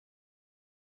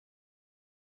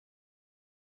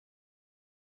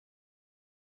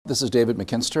This is David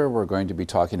Makinster. We're going to be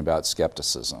talking about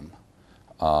skepticism.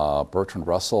 Bertrand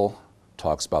Russell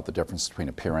talks about the difference between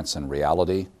appearance and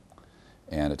reality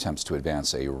and attempts to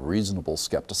advance a reasonable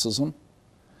skepticism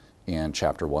in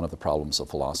Chapter 1 of the Problems of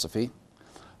Philosophy.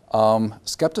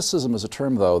 Skepticism is a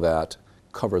term, though, that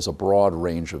covers a broad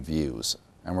range of views,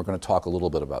 and we're going to talk a little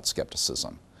bit about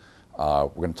skepticism. We're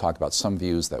going to talk about some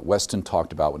views that Weston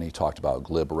talked about when he talked about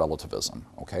glib relativism,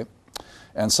 okay?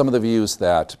 And some of the views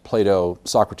that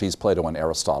Socrates, Plato, and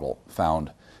Aristotle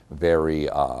found very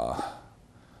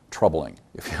troubling,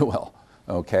 if you will,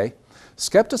 okay?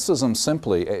 Skepticism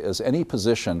simply is any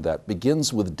position that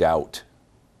begins with doubt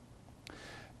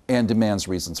and demands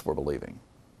reasons for believing,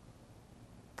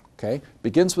 okay?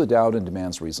 Begins with doubt and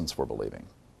demands reasons for believing.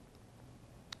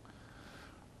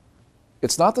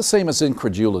 It's not the same as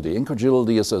incredulity.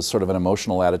 Incredulity is a sort of an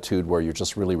emotional attitude where you're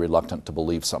just really reluctant to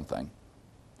believe something.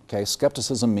 Okay?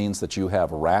 Skepticism means that you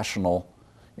have a rational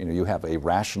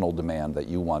demand that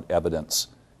you want evidence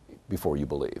before you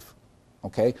believe.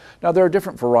 Okay? Now there are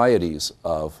different varieties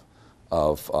of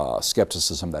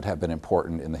skepticism that have been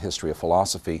important in the history of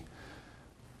philosophy.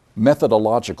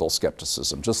 Methodological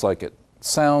skepticism, just like it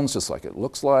sounds, just like it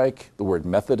looks like, the word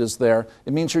method is there.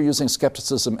 It means you're using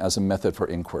skepticism as a method for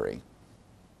inquiry.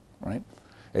 Right?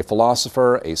 A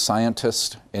philosopher, a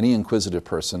scientist, any inquisitive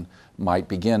person might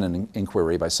begin an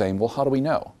inquiry by saying, well, how do we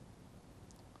know?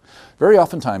 Very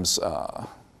oftentimes,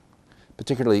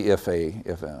 particularly if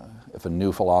a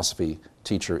new philosophy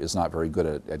teacher is not very good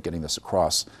at getting this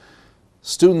across,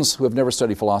 students who have never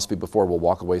studied philosophy before will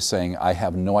walk away saying, I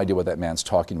have no idea what that man's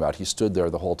talking about. He stood there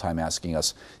the whole time asking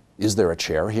us, is there a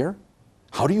chair here?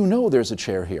 How do you know there's a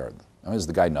chair here? Is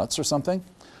the guy nuts or something?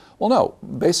 Well, no.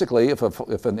 Basically, if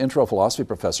an intro philosophy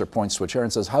professor points to a chair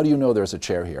and says, how do you know there's a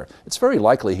chair here? It's very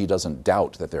likely he doesn't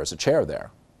doubt that there's a chair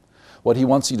there. What he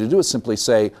wants you to do is simply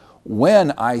say,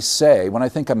 when I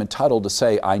think I'm entitled to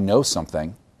say I know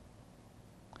something,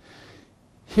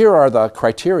 here are the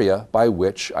criteria by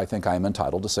which I think I'm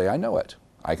entitled to say I know it.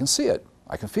 I can see it.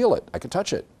 I can feel it. I can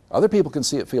touch it. Other people can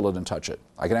see it, feel it, and touch it.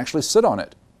 I can actually sit on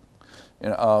it.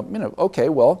 Okay,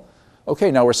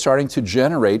 now we're starting to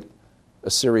generate a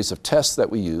series of tests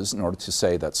that we use in order to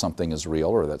say that something is real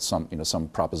or that some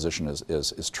proposition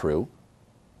is true.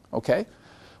 Okay?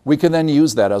 We can then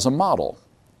use that as a model.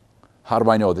 How do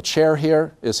I know the chair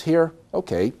here is here?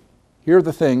 Okay, here are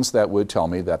the things that would tell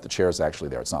me that the chair is actually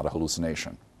there. It's not a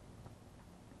hallucination.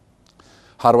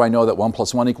 How do I know that 1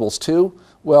 + 1 = 2?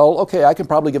 Well, okay, I can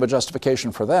probably give a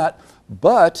justification for that,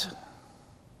 but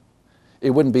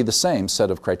it wouldn't be the same set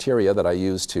of criteria that I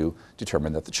use to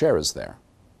determine that the chair is there,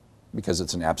 because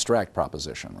it's an abstract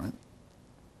proposition, right?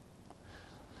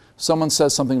 Someone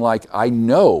says something like, I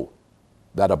know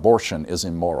that abortion is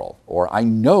immoral, or I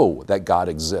know that God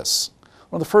exists.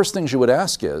 One of the first things you would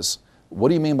ask is, what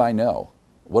do you mean by know?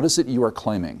 What is it you are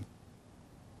claiming?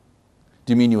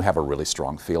 Do you mean you have a really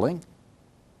strong feeling?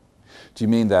 Do you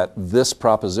mean that this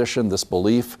proposition, this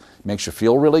belief, makes you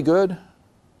feel really good?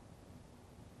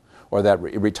 Or that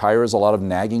it retires a lot of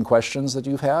nagging questions that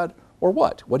you've had? Or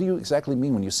what? What do you exactly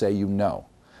mean when you say you know?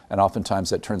 And oftentimes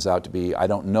that turns out to be, I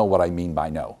don't know what I mean by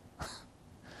know.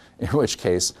 In which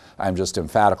case, I'm just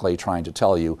emphatically trying to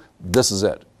tell you, this is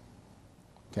it.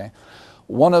 Okay?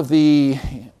 One of the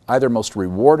either most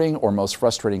rewarding or most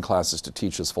frustrating classes to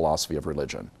teach is philosophy of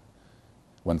religion.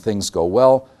 When things go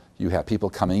well, you have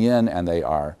people coming in and they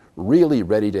are really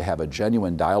ready to have a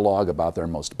genuine dialogue about their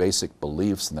most basic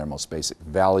beliefs and their most basic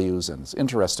values, and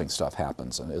interesting stuff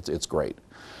happens, and it's great.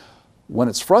 When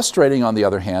it's frustrating, on the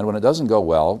other hand, when it doesn't go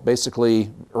well,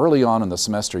 basically early on in the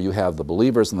semester you have the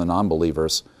believers and the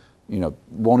non-believers,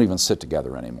 won't even sit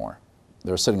together anymore.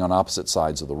 They're sitting on opposite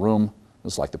sides of the room.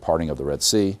 It's like the parting of the Red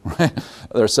Sea, right?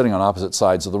 They're sitting on opposite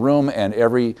sides of the room, and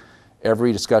every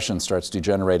discussion starts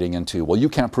degenerating into, well, you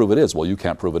can't prove it is, well, you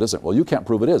can't prove it isn't, well, you can't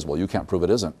prove it is, well, you can't prove it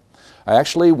isn't. I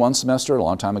actually, one semester, a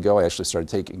long time ago, I actually started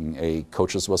taking a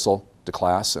coach's whistle to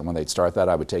class, and when they'd start that,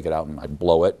 I would take it out and I'd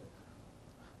blow it.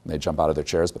 They'd jump out of their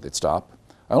chairs, but they'd stop.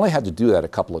 I only had to do that a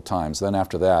couple of times. Then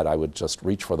after that, I would just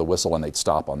reach for the whistle and they'd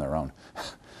stop on their own.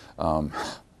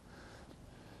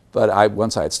 But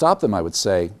once I had stopped them, I would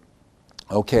say,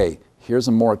 okay, here's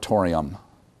a moratorium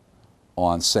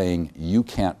on saying you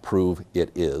can't prove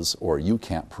it is or you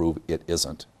can't prove it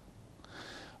isn't,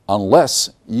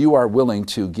 unless you are willing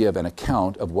to give an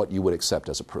account of what you would accept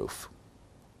as a proof.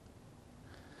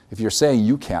 If you're saying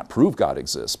you can't prove God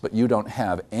exists, but you don't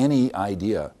have any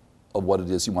idea of what it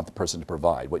is you want the person to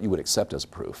provide, what you would accept as a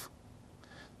proof,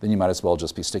 then you might as well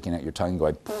just be sticking out your tongue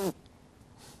going, pfft.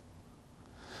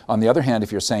 On the other hand,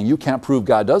 if you're saying you can't prove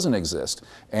God doesn't exist,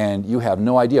 and you have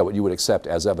no idea what you would accept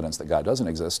as evidence that God doesn't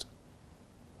exist,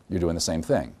 you're doing the same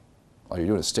thing. All you're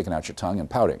doing is sticking out your tongue and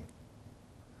pouting.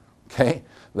 Okay?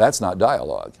 That's not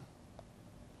dialogue.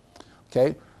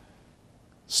 Okay?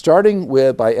 Starting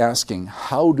by asking,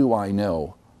 how do I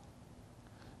know,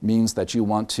 means that you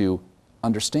want to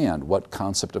understand what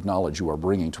concept of knowledge you are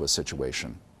bringing to a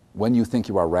situation, when you think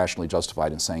you are rationally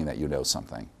justified in saying that you know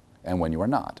something, and when you are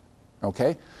not.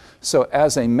 Okay? So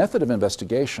as a method of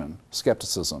investigation,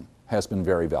 skepticism has been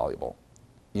very valuable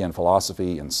in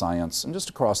philosophy, in science, and just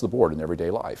across the board in everyday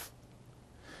life.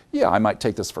 Yeah, I might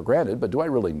take this for granted, but do I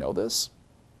really know this?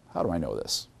 How do I know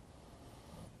this?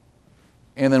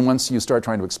 And then once you start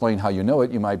trying to explain how you know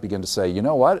it, you might begin to say, you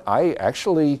know what, I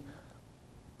actually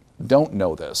don't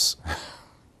know this.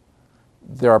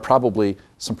 There are probably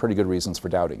some pretty good reasons for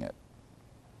doubting it.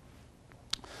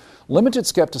 Limited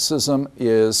skepticism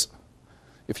is,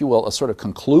 if you will, a sort of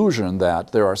conclusion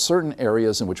that there are certain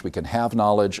areas in which we can have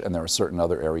knowledge and there are certain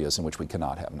other areas in which we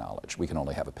cannot have knowledge. We can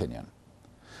only have opinion.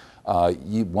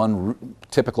 One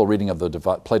typical reading of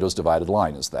Plato's divided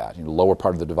line is that. In the lower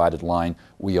part of the divided line,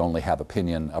 we only have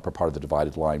opinion. Upper part of the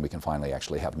divided line, we can finally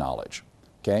actually have knowledge.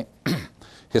 Okay?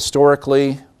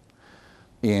 Historically,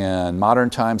 in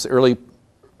modern times, early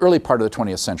part of the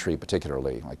 20th century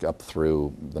particularly, like up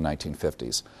through the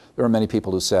 1950s, there were many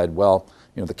people who said, well,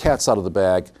 you know, the cat's out of the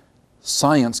bag,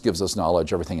 science gives us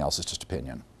knowledge, everything else is just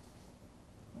opinion.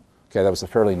 Okay, that was a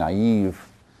fairly naive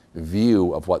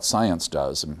view of what science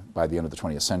does, and by the end of the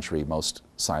 20th century, most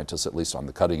scientists, at least on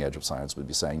the cutting edge of science, would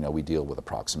be saying, no, we deal with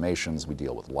approximations, we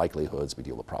deal with likelihoods, we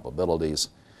deal with probabilities,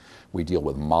 we deal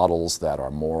with models that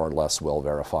are more or less well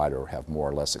verified or have more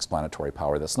or less explanatory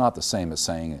power. That's not the same as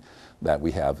saying that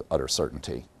we have utter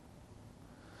certainty.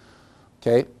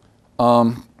 Okay?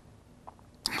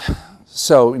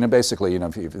 So, you know, basically, you know,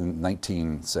 if in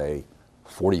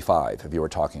 1945, if you were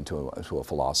talking to a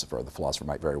philosopher, the philosopher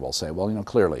might very well say, well, you know,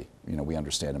 clearly, you know, we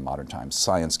understand in modern times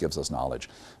science gives us knowledge,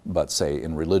 but say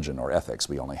in religion or ethics,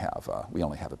 we only have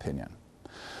opinion.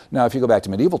 Now, if you go back to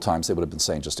medieval times, they would have been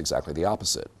saying just exactly the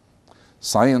opposite.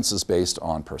 Science is based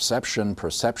on perception.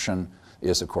 Perception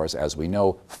is, of course, as we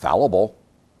know, fallible.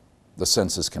 The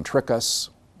senses can trick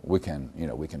us. We can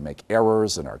make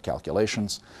errors in our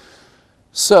calculations.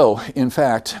 So, in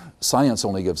fact, science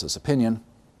only gives us opinion.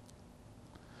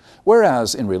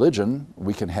 Whereas in religion,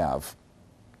 we can have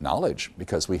knowledge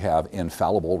because we have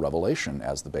infallible revelation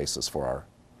as the basis for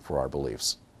our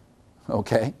beliefs.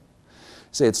 Okay?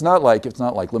 See, it's not like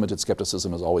limited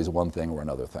skepticism is always one thing or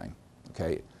another thing.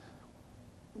 Okay?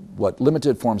 What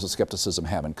limited forms of skepticism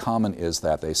have in common is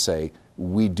that they say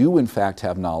we do in fact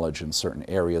have knowledge in certain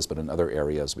areas, but in other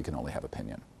areas we can only have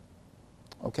opinion.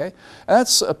 Okay? And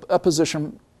that's a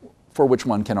position for which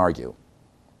one can argue,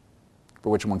 for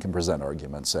which one can present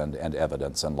arguments and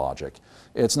evidence and logic.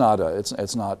 It's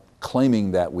not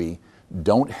claiming that we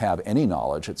don't have any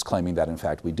knowledge, it's claiming that in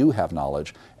fact we do have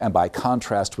knowledge, and by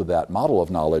contrast with that model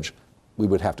of knowledge, we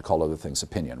would have to call other things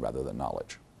opinion rather than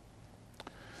knowledge.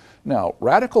 Now,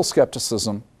 radical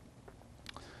skepticism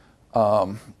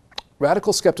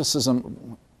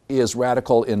is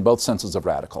radical in both senses of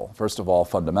radical. First of all,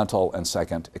 fundamental, and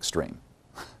second, extreme.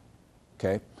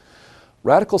 Okay?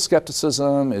 Radical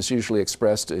skepticism is usually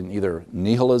expressed in either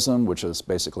nihilism, which is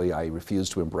basically I refuse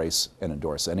to embrace and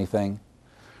endorse anything,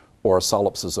 or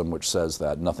solipsism, which says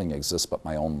that nothing exists but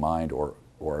my own mind, or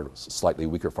a slightly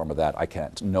weaker form of that, I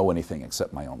can't know anything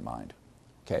except my own mind.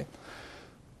 Okay?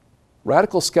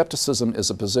 Radical skepticism is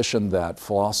a position that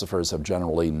philosophers have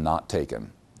generally not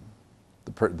taken.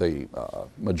 The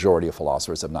majority of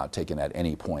philosophers have not taken at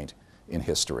any point in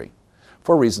history,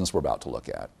 for reasons we're about to look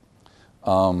at.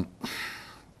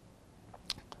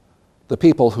 The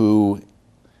people who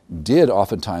did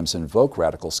oftentimes invoke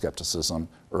radical skepticism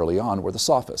early on were the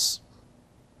sophists.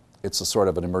 It's a sort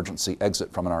of an emergency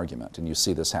exit from an argument, and you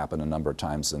see this happen a number of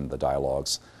times in the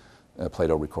dialogues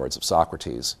Plato records of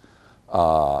Socrates.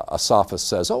 A sophist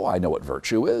says, oh, I know what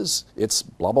virtue is. It's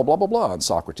blah, blah, blah, blah, blah. And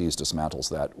Socrates dismantles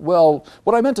that. Well,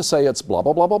 what I meant to say, it's blah,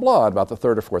 blah, blah, blah, blah. And about the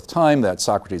third or fourth time that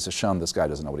Socrates has shown this guy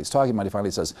doesn't know what he's talking about, he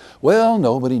finally says, well,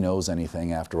 nobody knows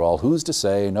anything after all. Who's to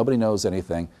say? Nobody knows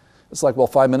anything. It's like, well,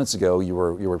 5 minutes ago, you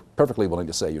were perfectly willing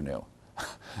to say you knew.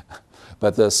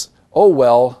 But this, oh,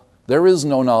 well, there is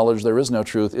no knowledge, there is no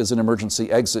truth, is an emergency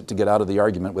exit to get out of the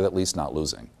argument with at least not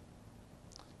losing.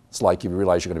 It's like you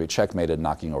realize you're going to be checkmated,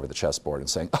 knocking over the chessboard and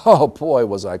saying, oh boy,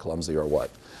 was I clumsy or what?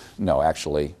 No,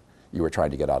 actually, you were trying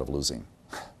to get out of losing.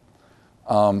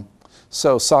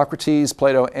 So Socrates,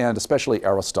 Plato, and especially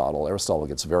Aristotle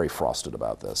gets very frosted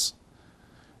about this,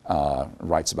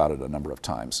 writes about it a number of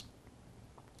times.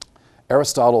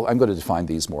 Aristotle, I'm going to define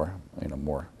these more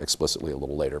explicitly a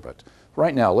little later, but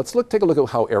right now, let's take a look at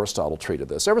how Aristotle treated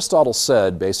this. Aristotle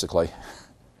said, basically,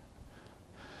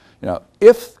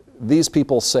 if these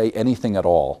people say anything at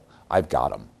all, I've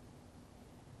got them.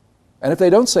 And if they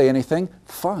don't say anything,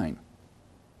 fine.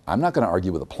 I'm not going to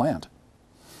argue with a plant.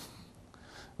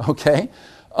 Okay?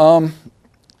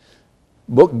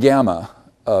 Book Gamma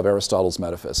of Aristotle's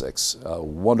Metaphysics, a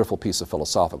wonderful piece of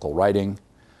philosophical writing.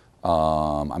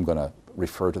 I'm going to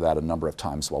refer to that a number of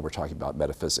times while we're talking about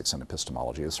metaphysics and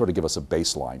epistemology to sort of give us a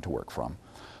baseline to work from.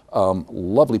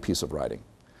 Lovely piece of writing.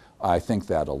 I think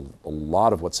that a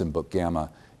lot of what's in Book Gamma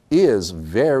is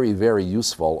very, very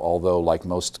useful, although like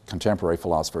most contemporary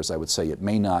philosophers, I would say it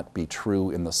may not be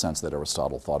true in the sense that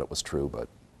Aristotle thought it was true, but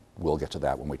we'll get to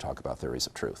that when we talk about theories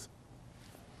of truth.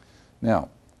 Now,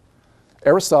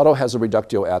 Aristotle has a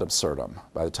reductio ad absurdum.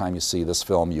 By the time you see this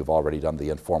film, you've already done the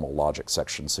informal logic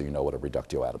section, so you know what a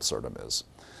reductio ad absurdum is.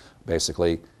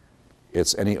 Basically,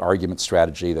 it's any argument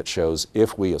strategy that shows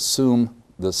if we assume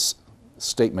this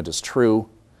statement is true,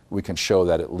 we can show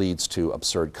that it leads to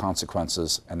absurd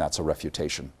consequences, and that's a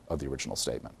refutation of the original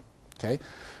statement. Okay?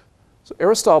 So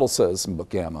Aristotle says in Book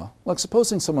Gamma, like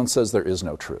supposing someone says there is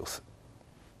no truth.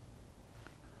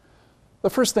 The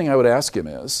first thing I would ask him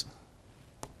is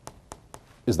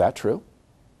that true?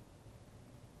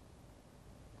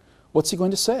 What's he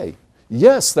going to say?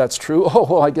 Yes, that's true. Oh,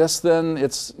 well, I guess then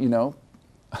it's, there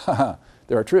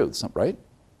are truths, right?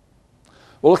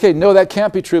 Well, okay, no, that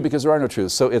can't be true because there are no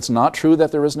truths. So it's not true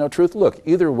that there is no truth? Look,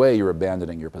 either way, you're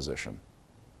abandoning your position.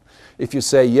 If you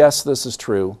say, yes, this is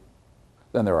true,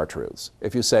 then there are truths.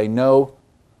 If you say, no,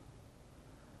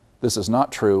 this is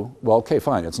not true, well, okay,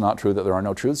 fine, it's not true that there are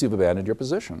no truths, you've abandoned your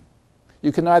position.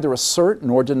 You can neither assert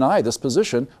nor deny this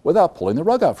position without pulling the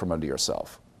rug out from under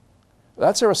yourself.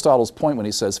 That's Aristotle's point when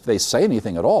he says, if they say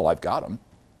anything at all, I've got them.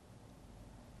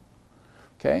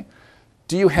 Okay?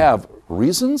 Do you have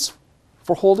reasons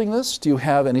for holding this? Do you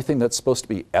have anything that's supposed to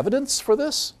be evidence for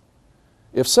this?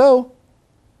 If so,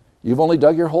 you've only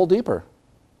dug your hole deeper.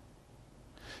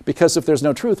 Because if there's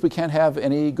no truth, we can't have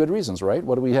any good reasons, right?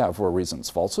 What do we have for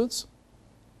reasons? Falsehoods?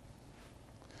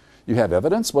 You have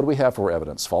evidence. What do we have for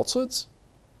evidence? Falsehoods?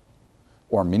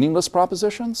 Or meaningless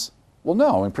propositions? Well,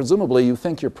 no, and presumably you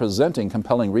think you're presenting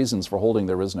compelling reasons for holding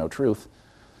there is no truth.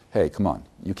 Hey, come on,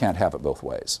 you can't have it both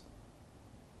ways.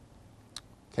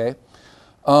 Okay?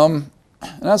 And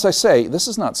as I say, this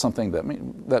is not something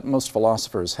that most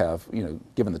philosophers have,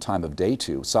 given the time of day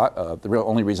to. So, the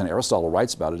only reason Aristotle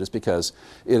writes about it is because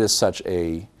it is such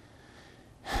a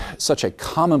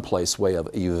commonplace way of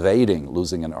evading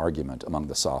losing an argument among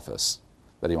the sophists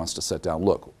that he wants to set down.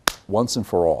 Look, once and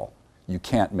for all, you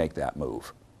can't make that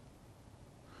move.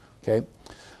 Okay?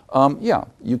 Yeah,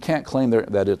 you can't claim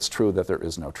that it's true that there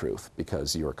is no truth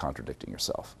because you are contradicting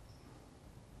yourself.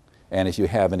 And if you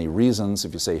have any reasons,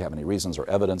 if you say you have any reasons or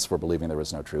evidence for believing there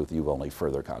is no truth, you've only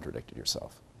further contradicted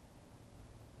yourself.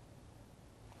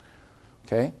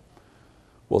 Okay?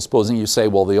 Well, supposing you say,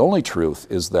 well, the only truth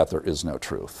is that there is no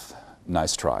truth.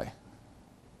 Nice try,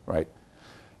 right?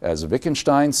 As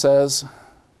Wittgenstein says,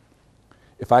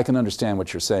 if I can understand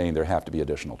what you're saying, there have to be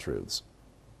additional truths.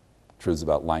 Truths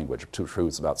about language,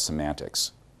 truths about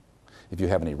semantics. If you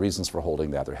have any reasons for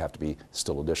holding that, there have to be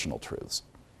still additional truths.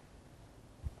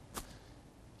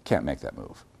 Can't make that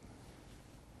move.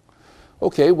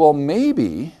 Okay, well,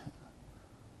 maybe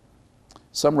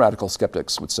some radical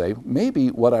skeptics would say, maybe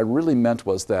what I really meant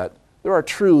was that there are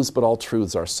truths, but all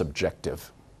truths are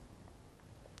subjective.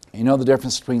 You know the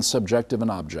difference between subjective and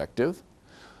objective?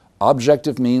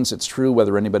 Objective means it's true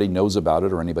whether anybody knows about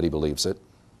it or anybody believes it.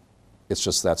 It's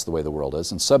just that's the way the world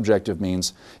is. And subjective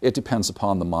means it depends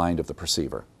upon the mind of the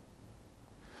perceiver.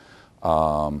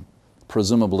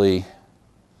 Presumably,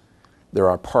 there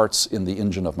are parts in the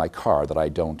engine of my car that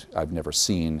I've never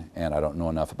seen, and I don't know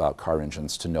enough about car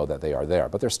engines to know that they are there,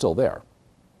 but they're still there.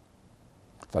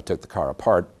 If I took the car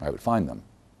apart, I would find them.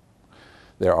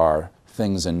 There are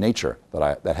things in nature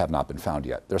that have not been found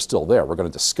yet. They're still there. We're going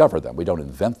to discover them. We don't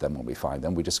invent them when we find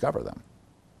them. We discover them.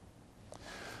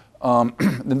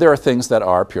 Then there are things that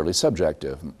are purely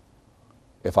subjective.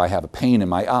 If I have a pain in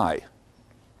my eye,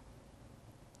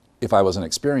 if I wasn't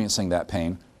experiencing that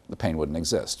pain, the pain wouldn't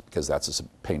exist because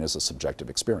pain is a subjective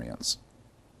experience.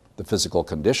 The physical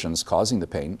conditions causing the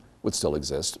pain would still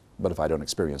exist, but if I don't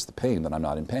experience the pain, then I'm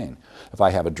not in pain. If I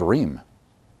have a dream,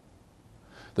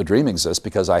 the dream exists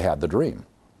because I had the dream.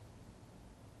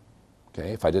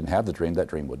 Okay? If I didn't have the dream, that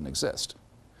dream wouldn't exist.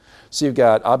 So you've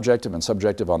got objective and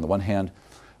subjective on the one hand.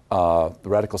 The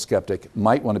radical skeptic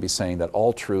might want to be saying that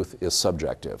all truth is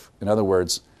subjective. In other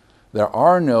words, There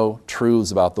are no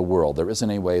truths about the world. There isn't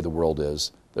any way the world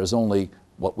is. There's only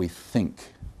what we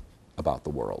think about the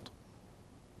world.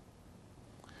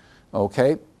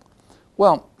 Okay?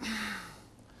 Well,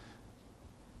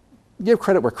 give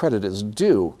credit where credit is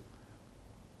due.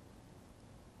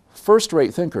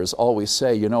 First-rate thinkers always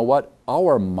say, you know what?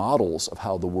 Our models of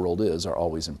how the world is are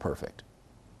always imperfect.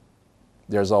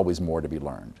 There's always more to be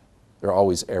learned. There are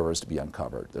always errors to be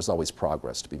uncovered. There's always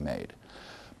progress to be made.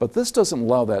 But this doesn't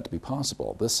allow that to be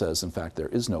possible. This says, in fact, there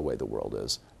is no way the world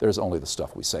is. There's only the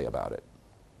stuff we say about it.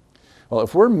 Well,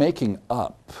 if we're making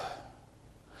up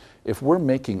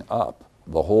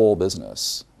the whole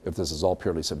business, if this is all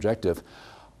purely subjective,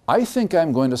 I think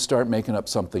I'm going to start making up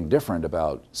something different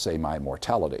about, say, my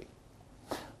mortality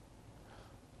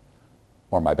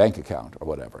or my bank account or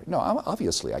whatever. No,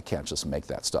 obviously I can't just make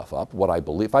that stuff up. What I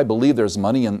believe, if I believe there's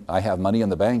money and I have money in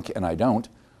the bank and I don't,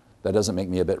 that doesn't make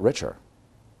me a bit richer.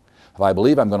 If I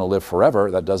believe I'm going to live forever,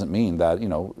 that doesn't mean that, you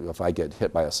know, if I get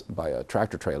hit by a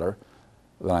tractor trailer,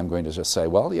 then I'm going to just say,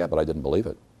 well, yeah, but I didn't believe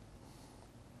it.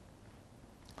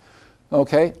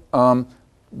 Okay,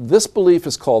 this belief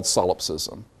is called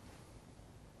solipsism.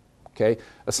 Okay,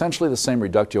 essentially the same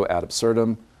reductio ad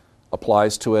absurdum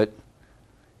applies to it.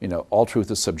 You know, all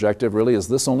truth is subjective. Really, is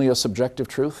this only a subjective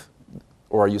truth?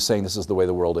 Or are you saying this is the way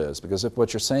the world is? Because if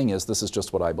what you're saying is this is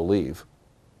just what I believe,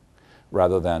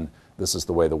 rather than this is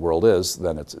the way the world is,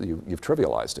 then you've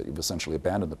trivialized it. You've essentially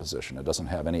abandoned the position. It doesn't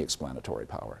have any explanatory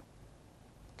power.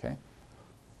 Okay?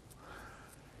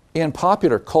 In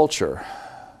popular culture,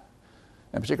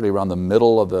 and particularly around the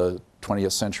middle of the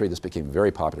 20th century, this became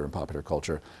very popular in popular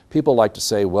culture. People like to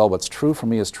say, well, what's true for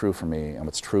me is true for me, and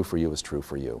what's true for you is true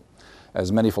for you.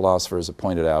 As many philosophers have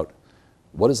pointed out,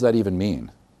 what does that even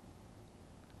mean?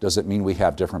 Does it mean we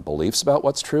have different beliefs about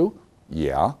what's true?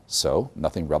 Yeah, so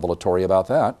nothing revelatory about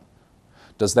that.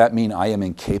 Does that mean I am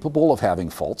incapable of having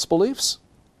false beliefs?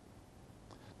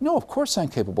 No, of course I'm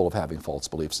capable of having false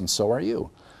beliefs, and so are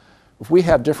you. If we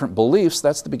have different beliefs,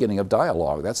 that's the beginning of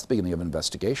dialogue. That's the beginning of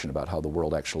investigation about how the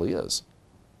world actually is.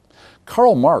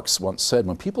 Karl Marx once said,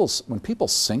 when people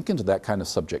sink into that kind of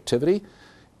subjectivity,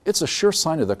 it's a sure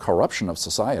sign of the corruption of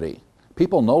society.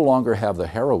 People no longer have the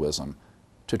heroism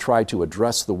to try to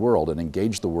address the world and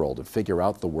engage the world and figure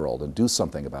out the world and do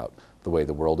something about the way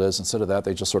the world is. Instead of that,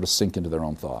 they just sort of sink into their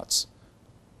own thoughts.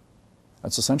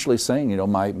 That's essentially saying, you know,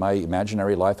 my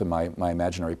imaginary life and my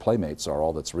imaginary playmates are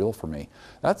all that's real for me.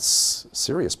 That's a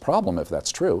serious problem if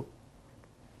that's true.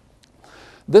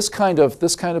 This kind of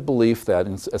belief that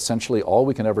essentially all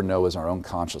we can ever know is our own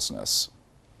consciousness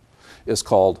is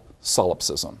called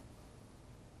solipsism.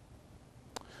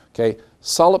 Okay,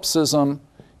 solipsism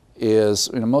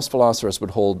is, you know, most philosophers would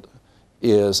hold,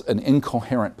 is an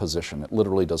incoherent position. It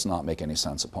literally does not make any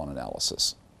sense upon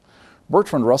analysis.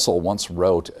 Bertrand Russell once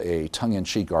wrote a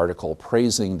tongue-in-cheek article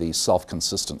praising the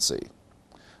self-consistency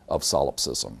of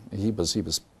solipsism. He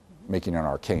was making an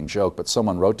arcane joke, but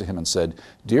someone wrote to him and said,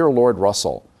 "Dear Lord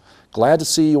Russell, glad to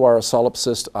see you are a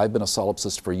solipsist. I've been a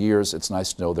solipsist for years. It's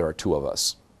nice to know there are two of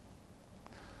us."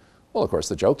 Well, of course,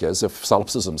 the joke is, if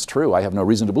solipsism is true, I have no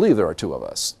reason to believe there are two of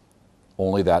us.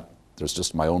 Only that there's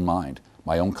just my own mind,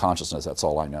 my own consciousness, that's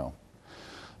all I know.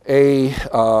 An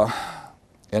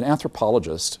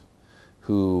anthropologist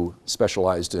who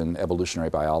specialized in evolutionary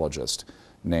biologist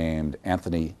named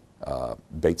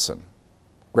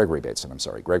Gregory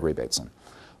Bateson,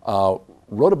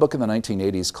 wrote a book in the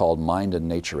 1980s called Mind and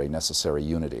Nature, A Necessary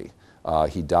Unity.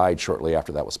 He died shortly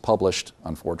after that was published,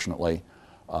 unfortunately.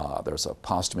 There's a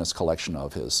posthumous collection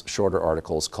of his shorter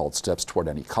articles called Steps Toward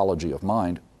an Ecology of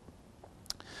Mind.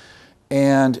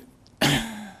 And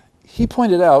he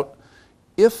pointed out,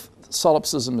 if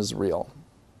solipsism is real,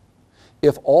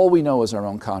 if all we know is our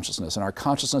own consciousness, and our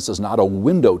consciousness is not a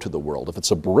window to the world, if it's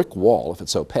a brick wall, if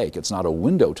it's opaque, it's not a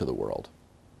window to the world,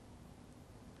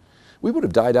 we would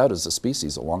have died out as a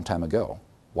species a long time ago.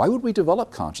 Why would we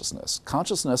develop consciousness?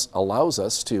 Consciousness allows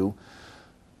us to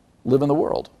live in the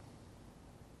world.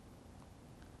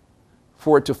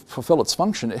 For it to fulfill its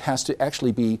function, it has to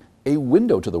actually be a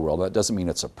window to the world. That doesn't mean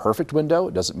it's a perfect window.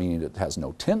 It doesn't mean it has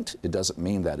no tint. It doesn't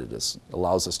mean that it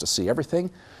allows us to see everything.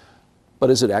 But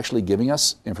is it actually giving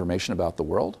us information about the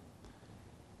world?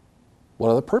 What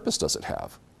other purpose does it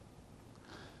have?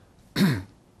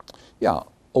 Yeah,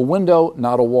 a window,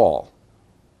 not a wall.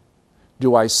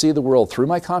 Do I see the world through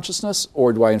my consciousness,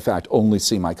 or do I in fact only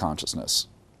see my consciousness?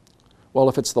 Well,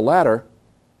 if it's the latter,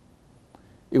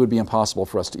 it would be impossible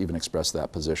for us to even express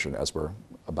that position, as we're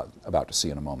about to see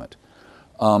in a moment.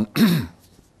 I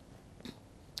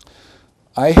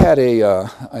had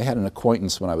an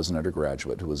acquaintance when I was an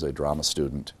undergraduate who was a drama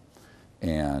student,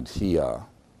 and he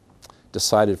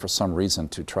decided for some reason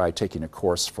to try taking a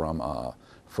course from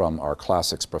our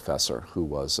classics professor, who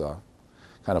was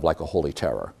kind of like a holy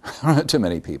terror to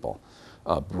many people.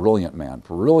 Brilliant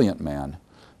man,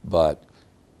 but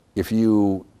if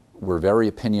you were very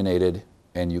opinionated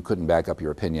and you couldn't back up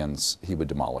your opinions, he would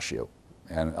demolish you,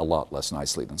 and a lot less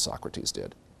nicely than Socrates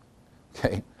did.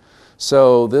 Okay?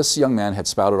 So this young man had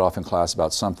spouted off in class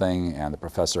about something, and the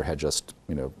professor had just,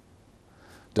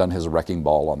 done his wrecking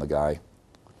ball on the guy.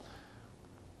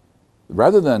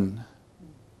 Rather than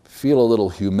feel a little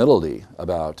humility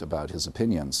about his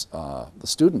opinions, the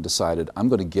student decided, I'm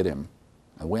going to get him.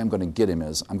 And the way I'm going to get him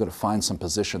is I'm going to find some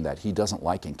position that he doesn't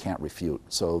like and can't refute.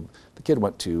 So the kid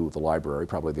went to the library,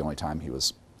 probably the only time he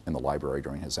was in the library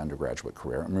during his undergraduate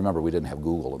career. And remember, we didn't have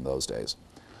Google in those days.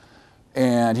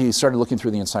 And he started looking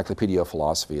through the Encyclopedia of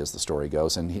Philosophy, as the story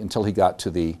goes, and until he got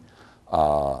to the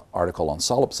article on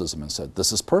solipsism and said,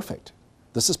 this is perfect.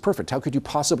 This is perfect. How could you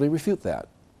possibly refute that?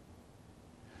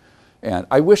 And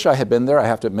I wish I had been there. I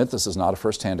have to admit, this is not a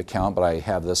first-hand account, but I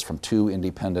have this from two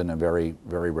independent and very,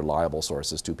 very reliable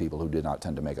sources, two people who did not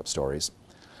tend to make up stories.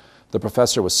 The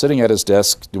professor was sitting at his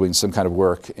desk doing some kind of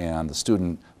work, and the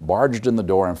student barged in the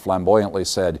door and flamboyantly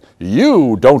said,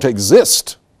 "You don't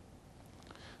exist."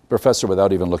 The professor,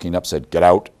 without even looking up, said, "Get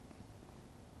out."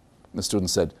 The student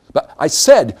said, "But I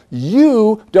said,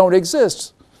 you don't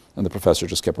exist." And the professor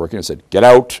just kept working and said, "Get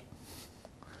out."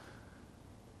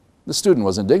 The student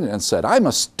was indignant and said, "I'm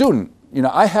a student.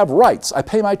 I have rights. I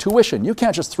pay my tuition. You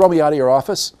can't just throw me out of your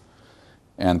office."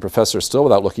 And the professor, still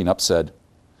without looking up, said,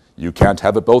 "You can't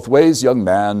have it both ways, young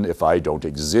man. If I don't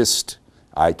exist,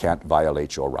 I can't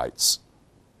violate your rights."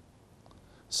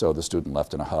 So the student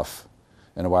left in a huff.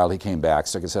 In a while he came back,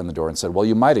 stuck his head in the door and said, "Well,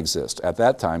 you might exist." At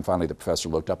that time, finally the professor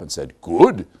looked up and said,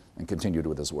 "Good," and continued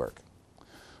with his work.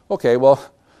 Okay, well,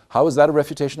 how is that a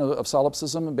refutation of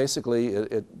solipsism? And basically,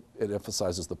 it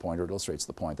emphasizes the point, or illustrates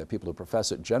the point, that people who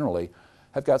profess it generally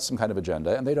have got some kind of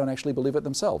agenda, and they don't actually believe it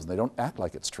themselves, and they don't act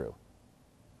like it's true.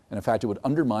 And in fact, it would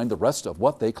undermine the rest of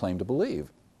what they claim to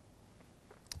believe.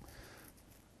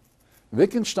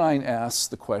 Wittgenstein asks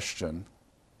the question.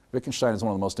 Wittgenstein is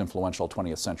one of the most influential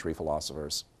 20th century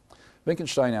philosophers.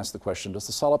 Wittgenstein asks the question, does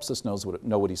the solipsist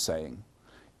know what he's saying?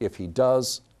 If he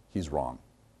does, he's wrong.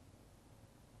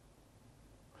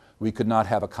 We could not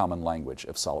have a common language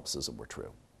if solipsism were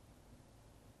true.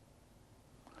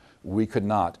 We could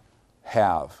not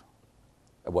have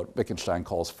what Wittgenstein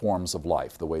calls forms of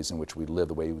life, the ways in which we live,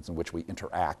 the ways in which we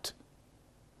interact,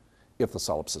 if the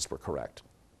solipsists were correct.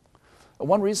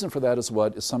 One reason for that is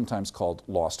what is sometimes called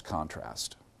lost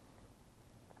contrast.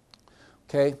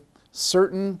 Okay,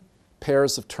 certain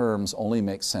pairs of terms only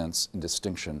make sense in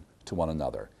distinction to one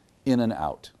another, in and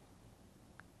out.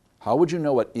 How would you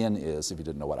know what in is if you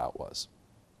didn't know what out was?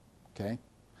 Okay,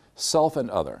 self and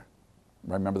other.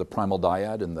 Remember the primal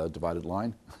dyad in the divided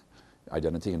line?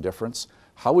 Identity and difference.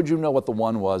 How would you know what the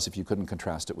one was if you couldn't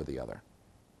contrast it with the other?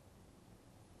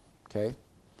 Okay,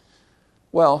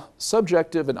 well,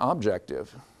 subjective and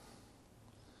objective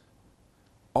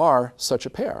are such a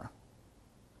pair.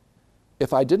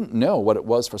 If I didn't know what it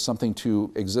was for something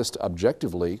to exist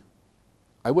objectively,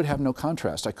 I would have no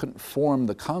contrast. I couldn't form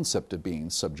the concept of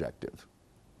being subjective.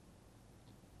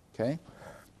 Okay?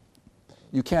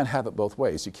 You can't have it both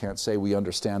ways. You can't say we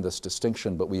understand this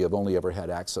distinction, but we have only ever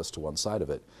had access to one side of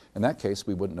it. In that case,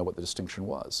 we wouldn't know what the distinction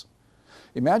was.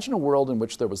 Imagine a world in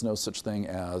which there was no such thing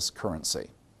as currency.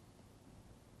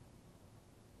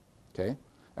 Okay?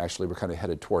 Actually, we're kind of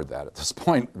headed toward that at this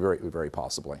point, very, very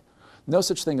possibly. No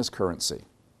such thing as currency.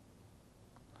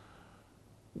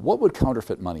 What would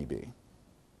counterfeit money be?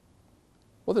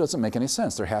 Well, that doesn't make any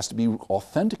sense. There has to be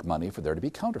authentic money for there to be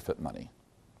counterfeit money.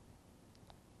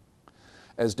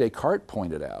 As Descartes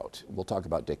pointed out, we'll talk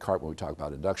about Descartes when we talk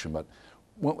about induction, but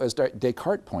as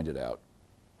Descartes pointed out,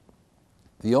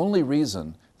 the only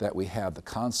reason that we have the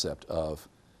concept of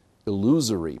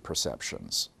illusory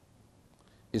perceptions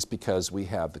is because we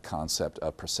have the concept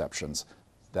of perceptions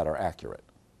that are accurate.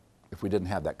 If we didn't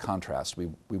have that contrast, we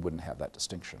wouldn't have that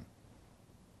distinction.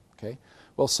 Okay?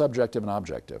 Well, subjective and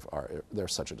objective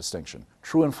there's such a distinction.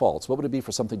 True and false. What would it be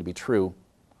for something to be true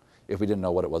if we didn't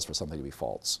know what it was for something to be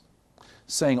false?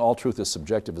 Saying all truth is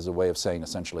subjective is a way of saying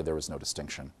essentially there is no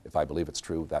distinction. If I believe it's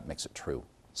true, that makes it true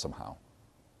somehow.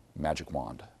 Magic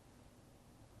wand.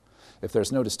 If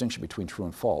there's no distinction between true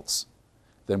and false,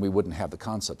 then we wouldn't have the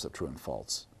concepts of true and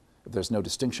false. If there's no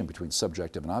distinction between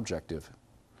subjective and objective,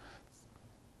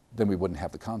 then we wouldn't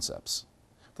have the concepts.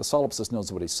 If the solipsist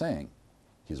knows what he's saying,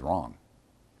 he's wrong.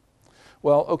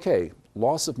 Well, okay,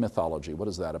 loss of mythology, what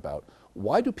is that about?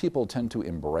 Why do people tend to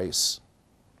embrace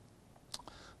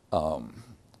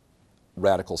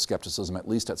radical skepticism, at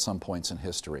least at some points in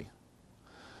history.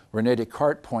 René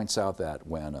Descartes points out that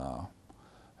when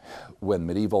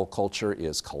medieval culture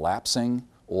is collapsing,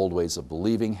 old ways of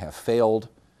believing have failed,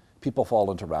 people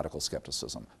fall into radical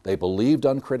skepticism. They believed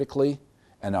uncritically,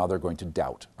 and now they're going to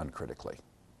doubt uncritically.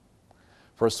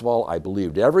 First of all, I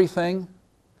believed everything,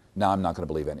 now I'm not going to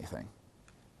believe anything.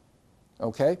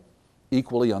 Okay?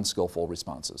 Equally unskillful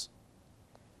responses.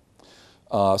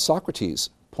 Socrates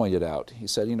pointed out, he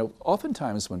said,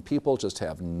 oftentimes when people just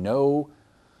have no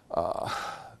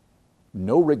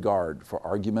regard for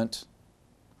argument,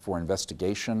 for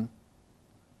investigation,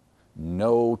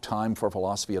 no time for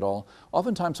philosophy at all,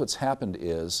 oftentimes what's happened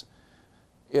is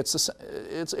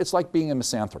it's like being a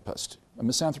misanthropist. A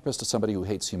misanthropist is somebody who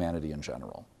hates humanity in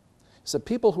general. He said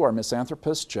people who are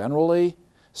misanthropists generally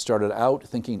started out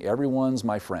thinking everyone's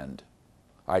my friend.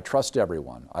 I trust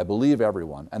everyone. I believe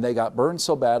everyone. And they got burned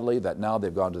so badly that now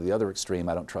they've gone to the other extreme.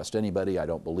 I don't trust anybody. I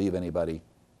don't believe anybody.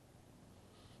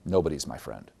 Nobody's my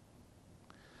friend.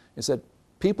 He said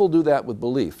people do that with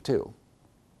belief too.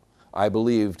 I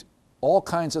believed all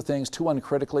kinds of things too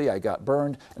uncritically. I got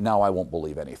burned, and now I won't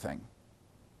believe anything.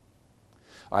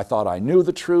 I thought I knew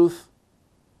the truth.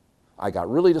 I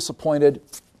got really disappointed.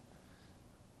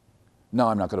 No,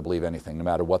 I'm not going to believe anything, no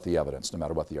matter what the evidence, no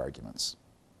matter what the arguments.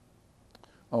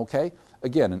 Okay?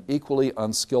 Again, an equally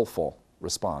unskillful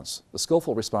response. The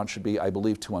skillful response should be, I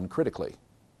believe too uncritically.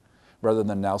 Rather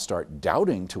than now start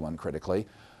doubting too uncritically,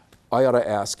 I ought to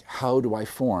ask, how do I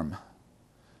form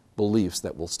beliefs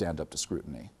that will stand up to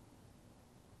scrutiny?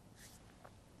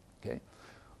 Okay?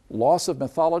 Loss of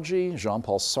mythology,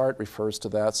 Jean-Paul Sartre refers to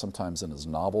that sometimes in his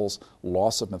novels.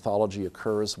 Loss of mythology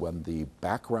occurs when the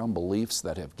background beliefs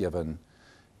that have given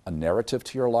a narrative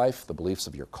to your life, the beliefs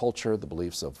of your culture, the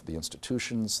beliefs of the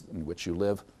institutions in which you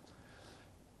live,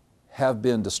 have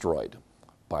been destroyed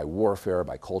by warfare,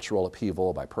 by cultural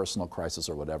upheaval, by personal crisis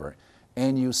or whatever,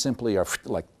 and you simply are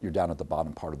like you're down at the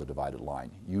bottom part of the divided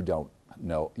line. You don't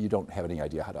know, you don't have any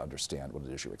idea how to understand what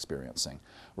it is you're experiencing.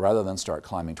 Rather than start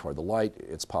climbing toward the light,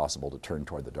 it's possible to turn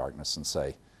toward the darkness and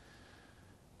say,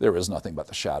 there is nothing but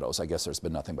the shadows. I guess there's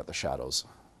been nothing but the shadows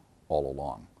all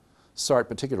along. Sartre,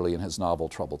 particularly in his novel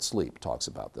Troubled Sleep, talks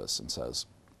about this and says,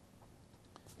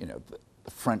 the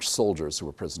French soldiers who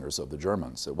were prisoners of the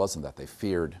Germans, it wasn't that they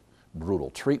feared brutal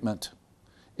treatment,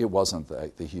 it wasn't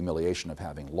the humiliation of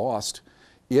having lost,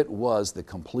 it was the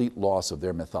complete loss of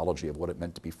their mythology of what it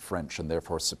meant to be French and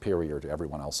therefore superior to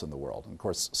everyone else in the world. And of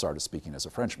course, Sartre is speaking as a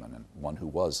Frenchman and one who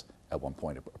was at one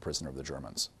point a prisoner of the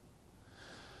Germans.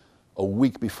 A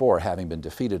week before having been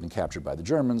defeated and captured by the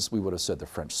Germans, we would have said the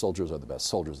French soldiers are the best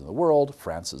soldiers in the world.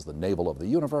 France is the navel of the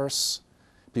universe.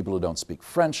 People who don't speak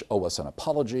French owe us an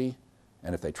apology.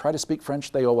 And if they try to speak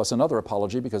French, they owe us another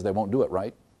apology because they won't do it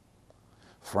right.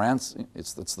 France,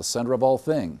 it's the center of all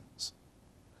things.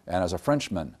 And as a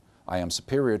Frenchman, I am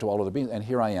superior to all other beings. And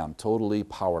here I am, totally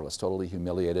powerless, totally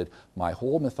humiliated. My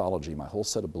whole mythology, my whole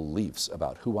set of beliefs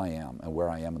about who I am and where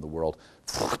I am in the world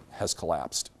has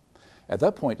collapsed. At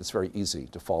that point, it's very easy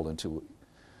to fall into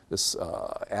this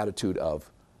attitude of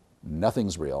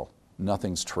nothing's real,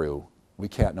 nothing's true, we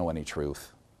can't know any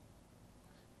truth,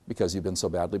 because you've been so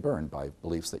badly burned by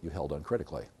beliefs that you held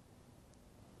uncritically.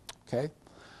 Okay?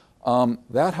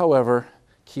 That, however,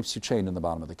 keeps you chained in the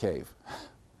bottom of the cave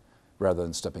rather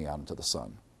than stepping out into the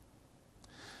sun.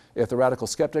 If the radical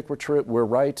skeptic were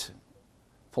right,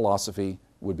 philosophy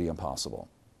would be impossible.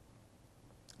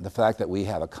 The fact that we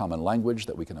have a common language,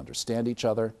 that we can understand each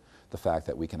other, the fact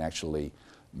that we can actually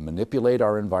manipulate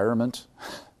our environment,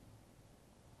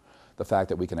 the fact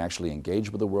that we can actually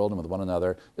engage with the world and with one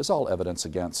another is all evidence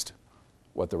against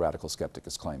what the radical skeptic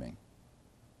is claiming.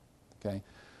 Okay?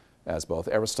 As both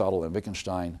Aristotle and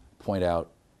Wittgenstein point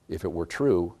out, if it were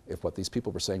true, if what these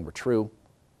people were saying were true,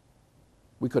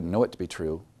 we couldn't know it to be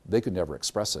true. They could never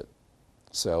express it.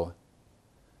 So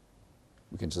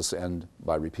we can just end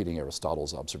by repeating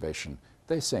Aristotle's observation.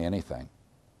 They say anything,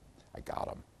 I got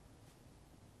them.